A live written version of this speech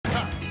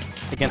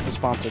against a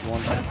sponsored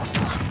one.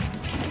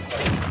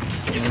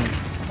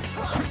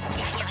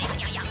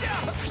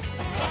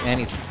 And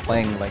he's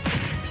playing like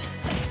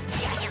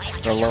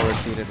the lower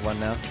seeded one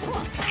now.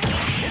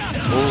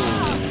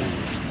 Ooh,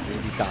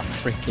 he got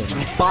freaking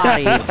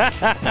bodied.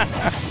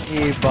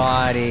 He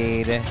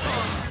bodied.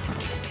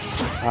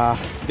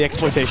 The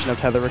exploitation of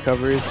tether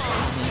recoveries.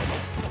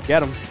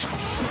 Get him.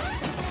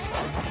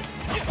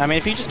 I mean,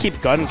 if you just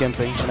keep gun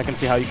gimping, then I can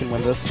see how you can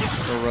win this.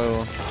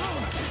 Throw.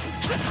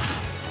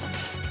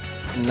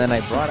 And then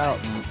I brought out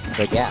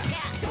the gap.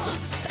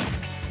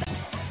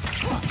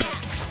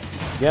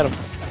 Get him.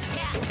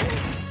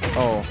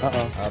 Oh.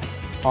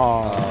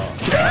 Oh.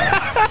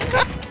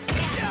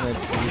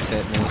 Please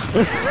hit me.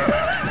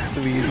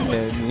 Please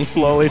hit me.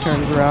 Slowly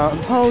turns around.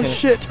 Oh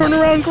shit! Turn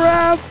around,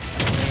 grab.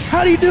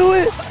 How do you do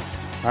it?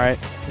 All right.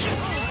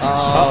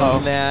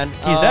 Oh man.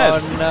 He's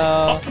dead. Oh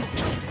no.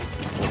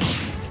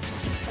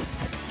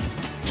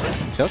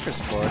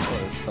 Joker's force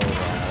is so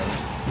loud.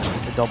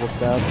 The double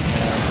stab.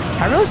 Yeah.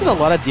 I realize that a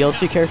lot of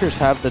DLC characters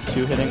have the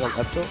 2 hitting of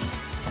left tilt.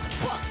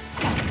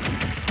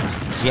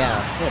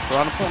 Yeah. Yeah,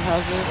 Piranha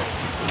has it.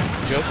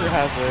 Joker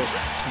has it.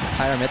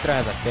 Pyramithra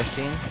has a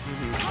 15.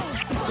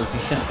 Because he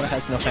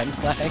has no end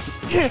lag.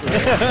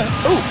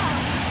 Ooh!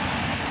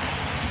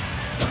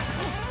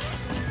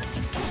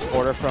 This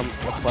order from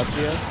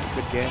Ecclesia.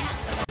 Good game.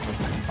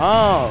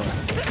 Oh!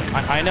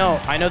 I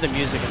know the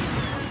music.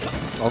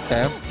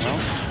 Okay. No?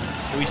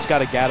 We just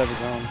got a gat of his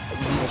own.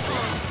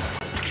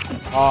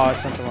 Oh,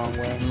 it's sent the wrong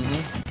way.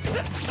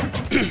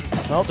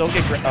 Well, don't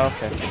get oh,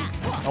 okay.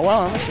 Oh, well,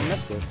 I must have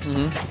missed it.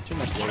 Too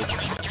much rage.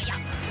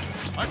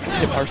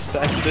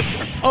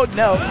 Oh,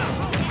 no.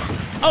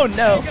 Oh,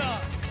 no.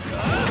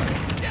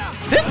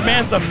 This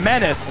man's a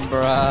menace.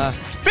 Bruh.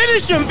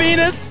 Finish him,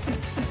 Venus!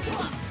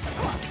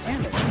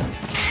 Damn it.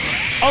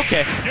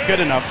 Okay, good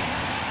enough.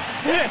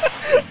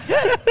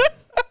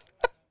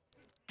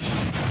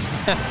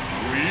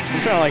 I'm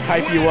trying to, like,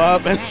 hype you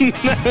up, and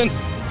then...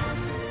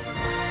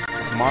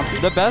 It's Monty.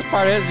 The best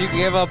part is you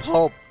gave up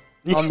hope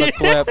on the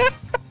clip.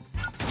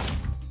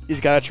 He's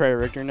got to try a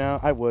Richter now.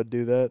 I would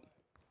do that.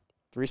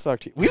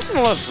 3-stock. We've seen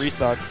a lot of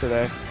 3-stocks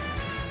today.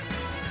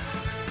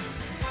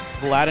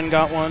 Aladdin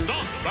got one.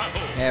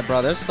 Yeah,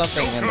 bro, there's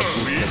something in the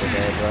pizza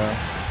today, bro.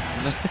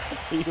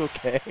 Are you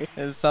okay?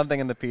 There's something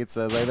in the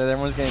pizza. Like,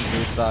 everyone's getting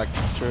 3-stock.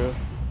 It's true.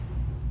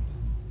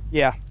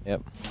 Yeah.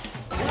 Yep.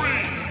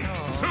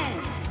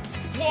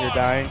 You're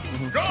dying.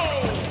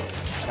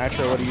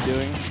 Nitro, what are you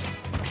doing?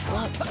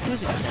 Well,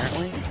 music,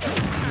 apparently.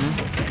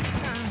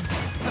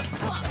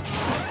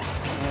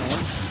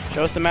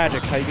 Show us the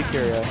magic. How you get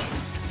Curio.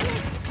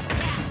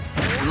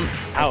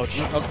 Ouch.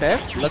 Okay,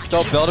 let's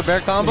go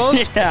Build-A-Bear combos.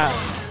 Yeah,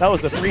 that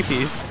was a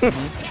 3-piece.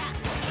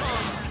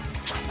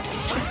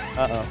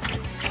 Uh-oh.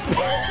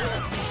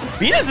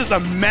 Venus is a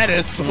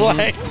menace.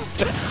 Like,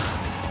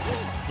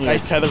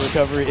 nice tether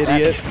recovery,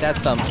 idiot.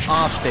 That's some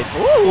off-stage.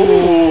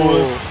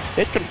 Ooh.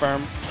 Hit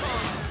confirmed.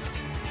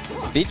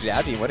 Beat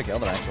Jabby, what a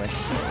kill, actually.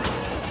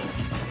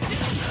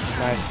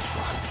 Nice.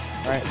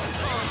 All right.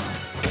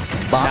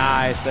 Bop.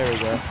 Nice. There we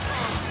go.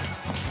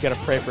 You gotta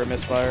pray for a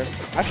misfire.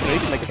 Actually, you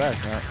can make it back.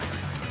 Yeah.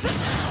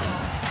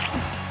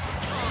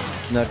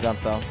 No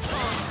jump though.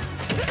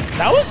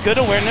 That was good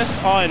awareness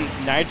on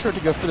Nitro to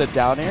go for the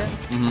down air,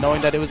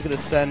 knowing that it was gonna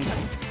send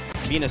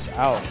Venus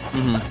out.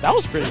 That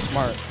was pretty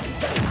smart.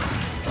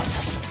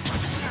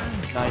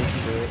 Now you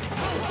can do it.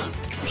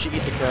 You should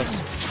eat the crust.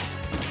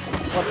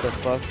 What the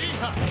fuck?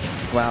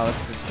 Wow,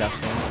 that's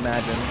disgusting.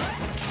 Imagine.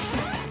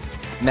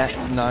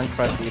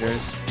 Non-crust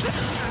eaters.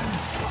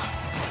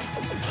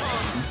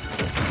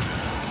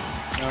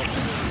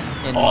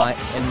 In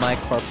my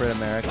corporate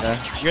America.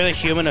 You're the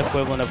human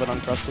equivalent of an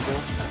Uncrustable.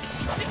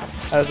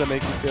 How does that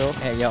make you feel?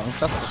 Hey, yo,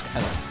 Uncrustables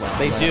kind of slap.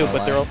 They do,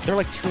 but they're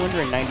like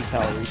 290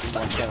 calories in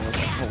one sandwich.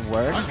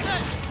 Word?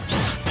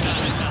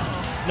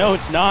 No,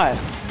 it's not.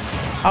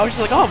 I was just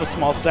like, oh, I have a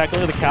small stack.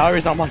 Look at the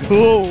calories. I'm like,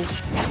 ooh.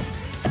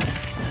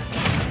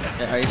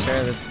 Are you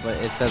sure that's like,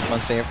 it says 1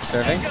 day per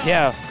serving?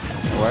 Yeah.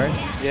 Word?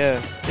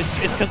 Yeah. It's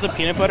because the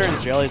peanut butter and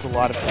jelly is a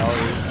lot of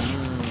calories.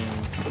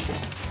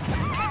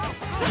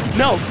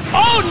 No!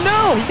 Oh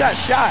no! He got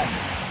shot.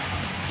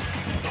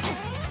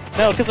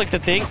 No, because like the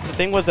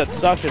thing was that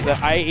sucked is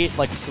that I ate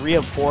like 3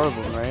 of 4 of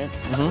them, right?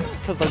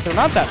 Because like they're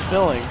not that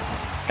filling,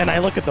 and I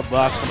look at the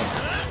box and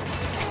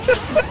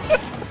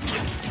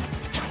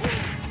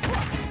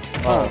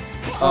I'm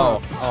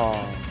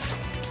oh.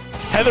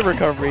 Tether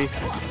recovery.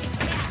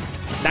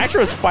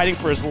 Nitro is fighting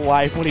for his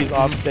life when he's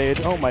off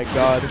stage. Oh my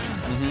god.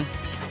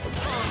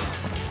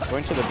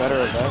 Going to the better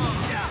event.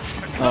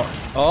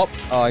 Oh,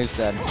 he's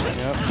dead.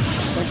 Yep.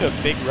 Going to a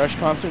big Rush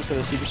concert instead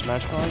of Super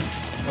Smash Con.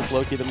 That's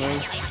low-key the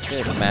move.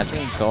 Dude,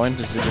 imagine going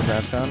to Super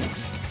Smash Con.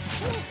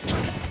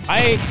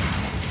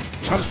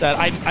 I'm sad.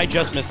 I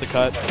just missed the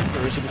cut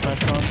for Super Smash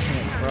Con.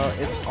 Bro,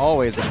 it's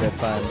always a good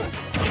time.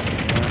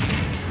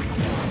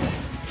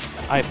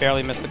 I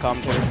barely missed the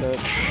commentary cut.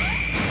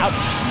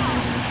 Ouch.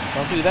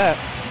 Don't do that.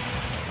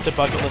 It's a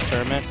bucket list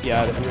tournament.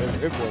 Yeah, it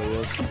really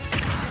is.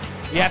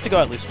 You have to go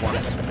at least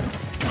once.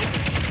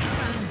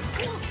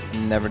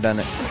 Never done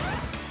it.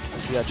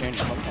 You gotta change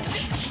it sometime.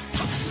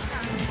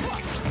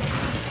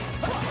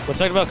 What's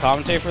like about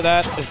commentate for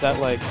that is that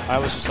like I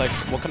was just like,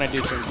 what can I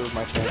do to improve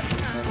my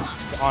chances? And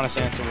the honest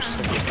answer was just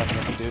like, there's nothing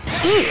I can do.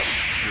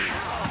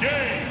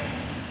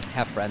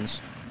 Have friends.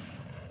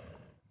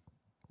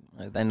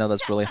 I know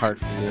that's really hard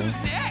for you.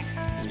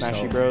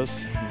 Smashy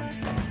Bros.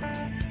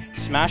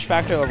 Smash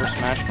Factor over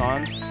Smash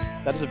Con.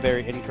 That is a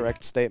very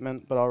incorrect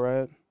statement, but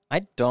alright.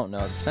 I don't know.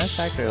 The Smash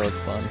Factory looked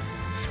fun.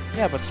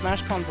 Yeah, but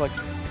Smash Con's like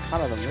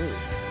kind of the move.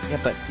 Yeah,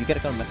 but you gotta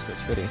go to Mexico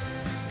City.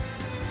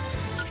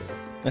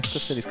 Mexico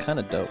City's kind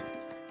of dope.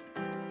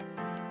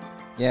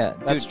 Yeah,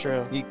 that's dude,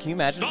 true. Can you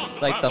imagine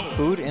like the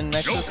food in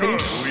Mexico City?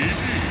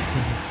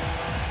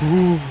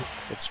 Ooh,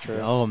 it's true.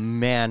 Oh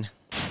man,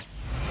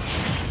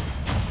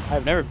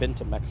 I've never been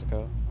to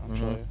Mexico.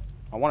 Actually,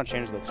 I want to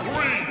change that. 3,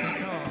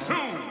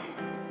 2,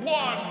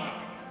 1,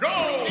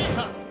 go!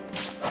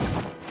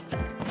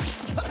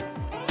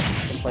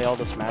 Can play all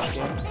the Smash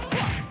games.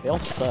 They all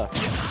suck.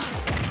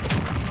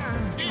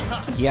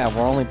 yeah,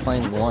 we're only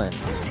playing one.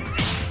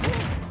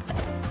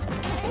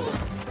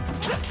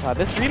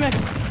 This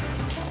remix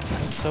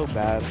is so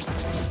bad.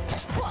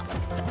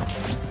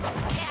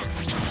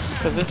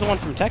 Because this is the one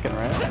from Tekken,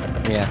 right?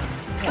 Yeah.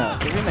 Yeah,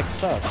 the remix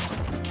sucks.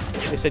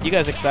 They said, you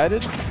guys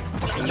excited?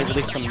 And they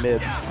released some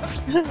mid.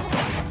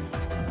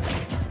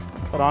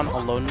 Put on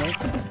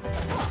Aloneness. You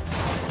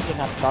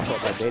didn't have to talk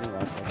about my dating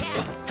life.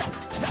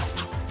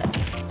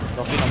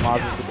 Delfino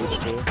Maz is the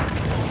boost too.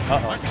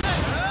 Uh-oh.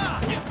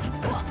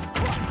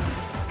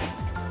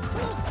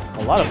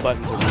 A lot of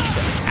buttons are weak.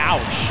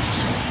 Ouch!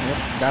 Yep.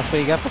 That's what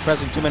you got for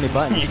pressing too many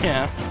buttons.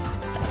 Yeah.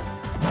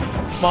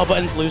 Small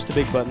buttons lose to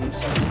big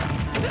buttons.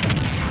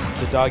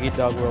 It's a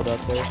dog-eat-dog world out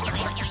there.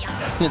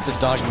 It's a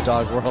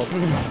dog-eat-dog world.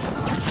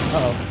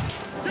 Uh-oh.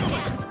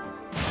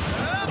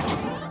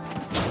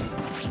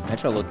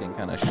 Nitro looking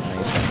kind of nice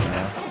right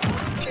now.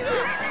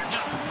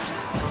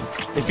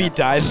 If he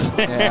died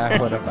there. Yeah, I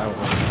would have.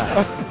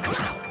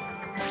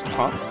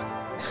 Huh?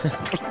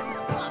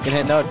 Can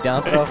hit no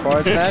down throw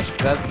forward smash?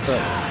 That's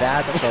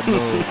the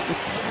move.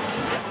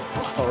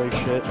 Holy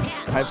shit.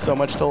 I have so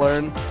much to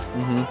learn.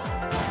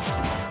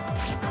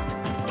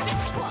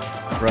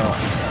 Bro,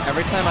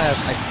 every time I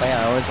play,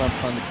 I always want to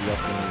put on the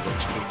DLC music.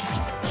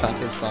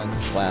 Shantae's song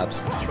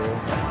slaps. True.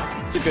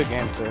 It's a good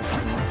game, too.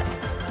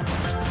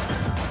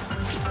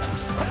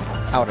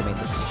 I would have made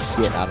the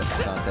shit out of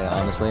Shantae,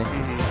 honestly.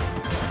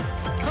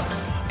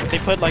 If they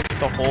put, like,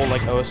 the whole,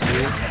 like, OST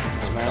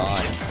in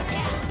Smash.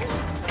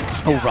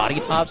 Oh, Roddy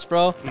Tops,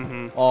 bro?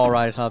 Oh,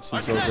 Roddy Tops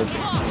is so good.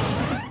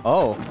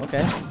 Oh,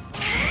 okay.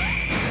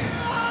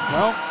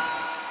 Well,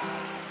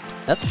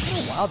 that's kind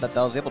of wild that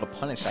was able to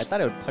punish. I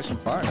thought it would push him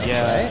far enough,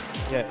 yeah. right?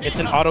 Yeah, it's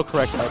an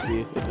autocorrect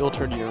LP. It'll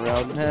turn you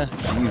around.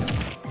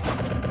 Jeez.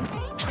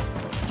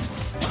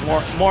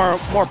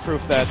 More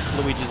proof that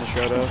Luigi's a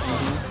Shoto.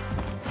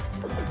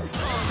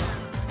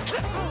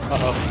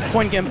 Uh-oh.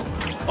 Coin Gimp.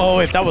 Oh,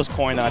 if that was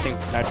Coin, I think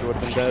Nitro would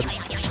have been dead.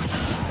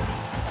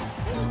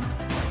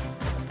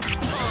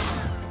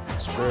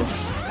 It's true.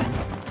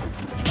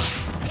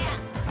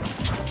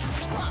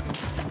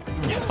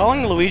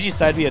 Calling Luigi's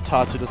side B a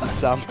Tatsu doesn't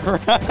sound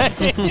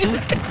right.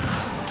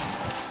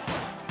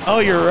 Oh,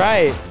 you're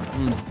right.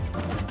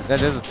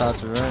 That is a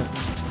Tatsu, right?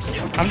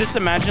 I'm just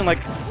imagining,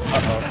 like,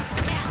 uh-oh.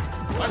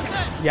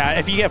 Yeah,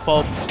 if you get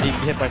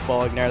hit by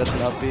falling there, that's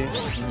an up B.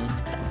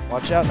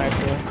 Watch out,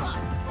 Nitro.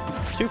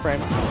 2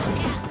 frame.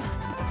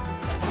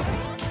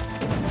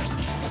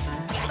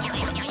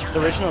 The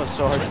original is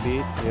so hard to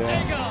beat.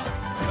 Yeah.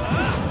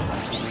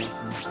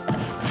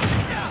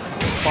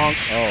 Bonk.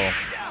 Oh.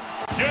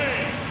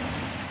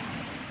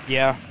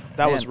 Yeah,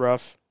 that was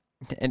rough.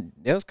 And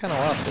it was kind of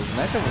rough because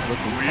Nitro was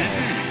looking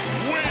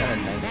kind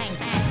of nice.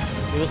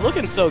 It was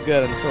looking so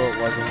good until it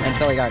wasn't.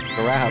 Until he got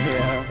grabbed.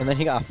 Yeah. And then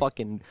he got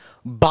fucking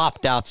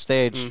bopped off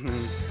stage.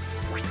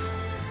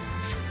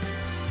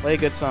 Play a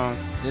good song.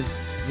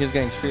 He was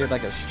getting treated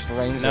like a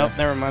stranger. Nope,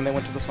 never mind. They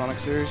went to the Sonic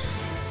series.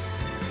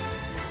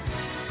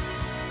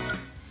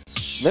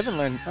 Live and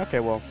learn. Okay,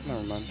 well,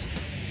 never mind.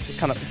 It's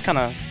kind of a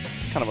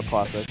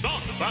classic.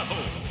 Start the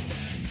battle.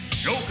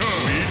 Joker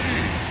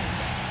Luigi.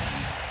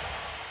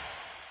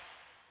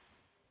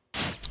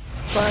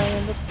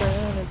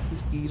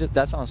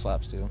 That song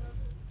slaps too.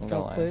 I'm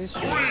gonna lie.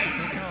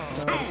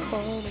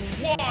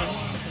 1,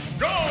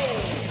 go!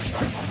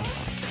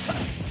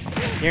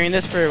 Hearing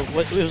this for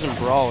what it was in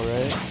Brawl,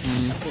 right?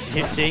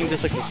 Seeing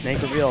this like the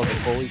snake reveal, I was like,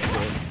 holy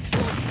shit.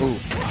 Ooh.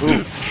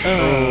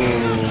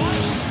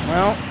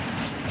 Well,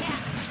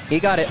 he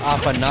got it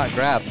off a not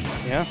grab.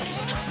 yeah.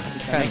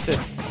 That makes it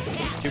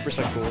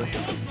 2% cooler.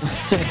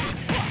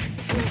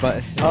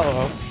 But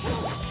Uh-oh.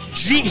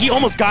 Gee, he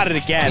almost got it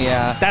again.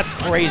 Yeah. That's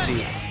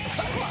crazy.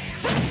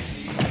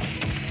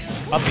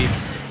 Up B.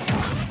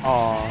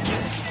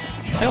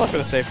 Aw. I like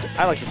the safe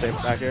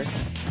back here.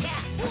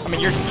 I mean,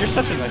 you're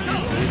such a huge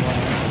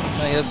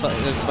lead. no, he was hoping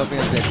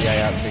it was going to be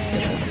out so he could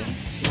get it.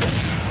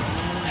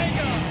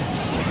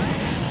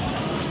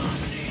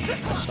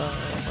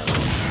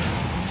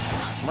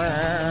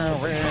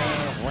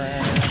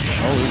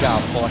 Oh, we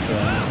got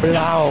fucking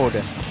loud.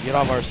 You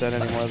don't have Arsene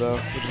anymore, though,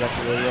 which is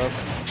actually really rough.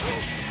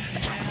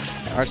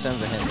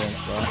 Arsene's a hindrance,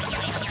 bro.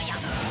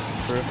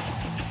 True.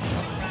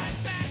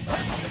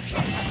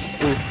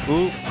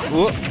 Ooh.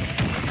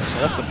 So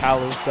that's the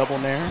Palu double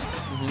nair.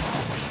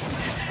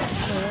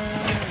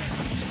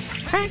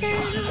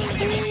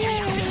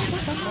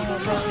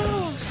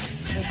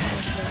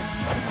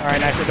 All right,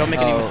 Nitro, don't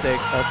make any mistake.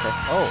 Okay.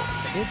 Oh,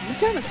 you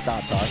gotta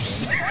stop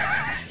talking.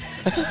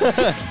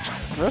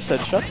 Bro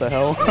said, shut the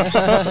hell.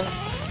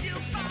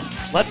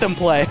 Let them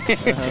play.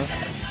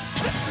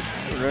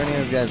 Ruining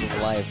this guy's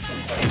life.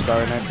 I'm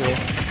sorry, Nitro.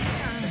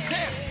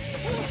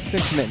 He's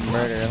gonna commit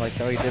murder like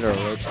how he did a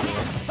roach roll.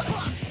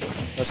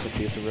 That's the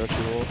piece of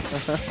Rochi roll.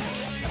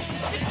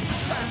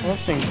 I love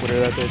seeing Twitter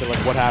that day. They're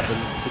like, what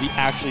happened? Did he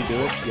actually do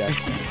it? Yes,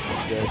 he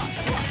did.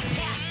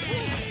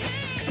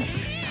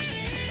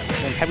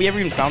 And have you ever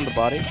even found the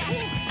body?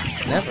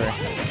 Never.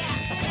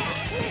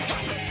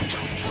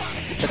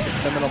 He's such a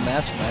criminal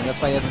mastermind. That's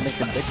why he hasn't been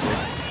convicted.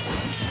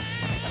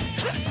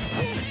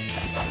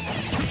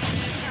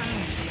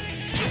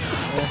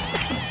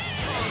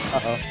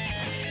 Uh-oh.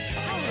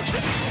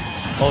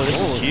 Oh, this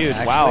is huge.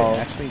 Actually, wow.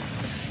 Actually,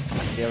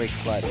 very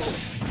clutch.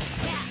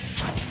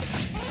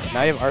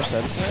 Now you have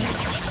Arsene.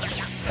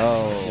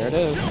 Oh. There it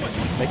is.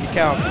 Make it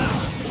count.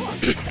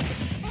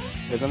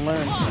 Live and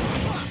learn.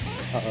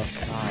 Uh-oh.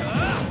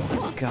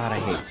 God, I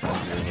hate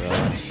Thunder, bro.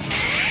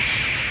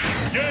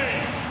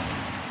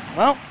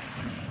 Well,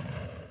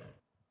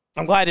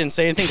 I'm glad I didn't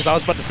say anything because I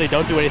was about to say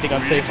don't do anything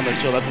unsafe on their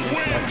shield. That's an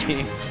instant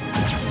key.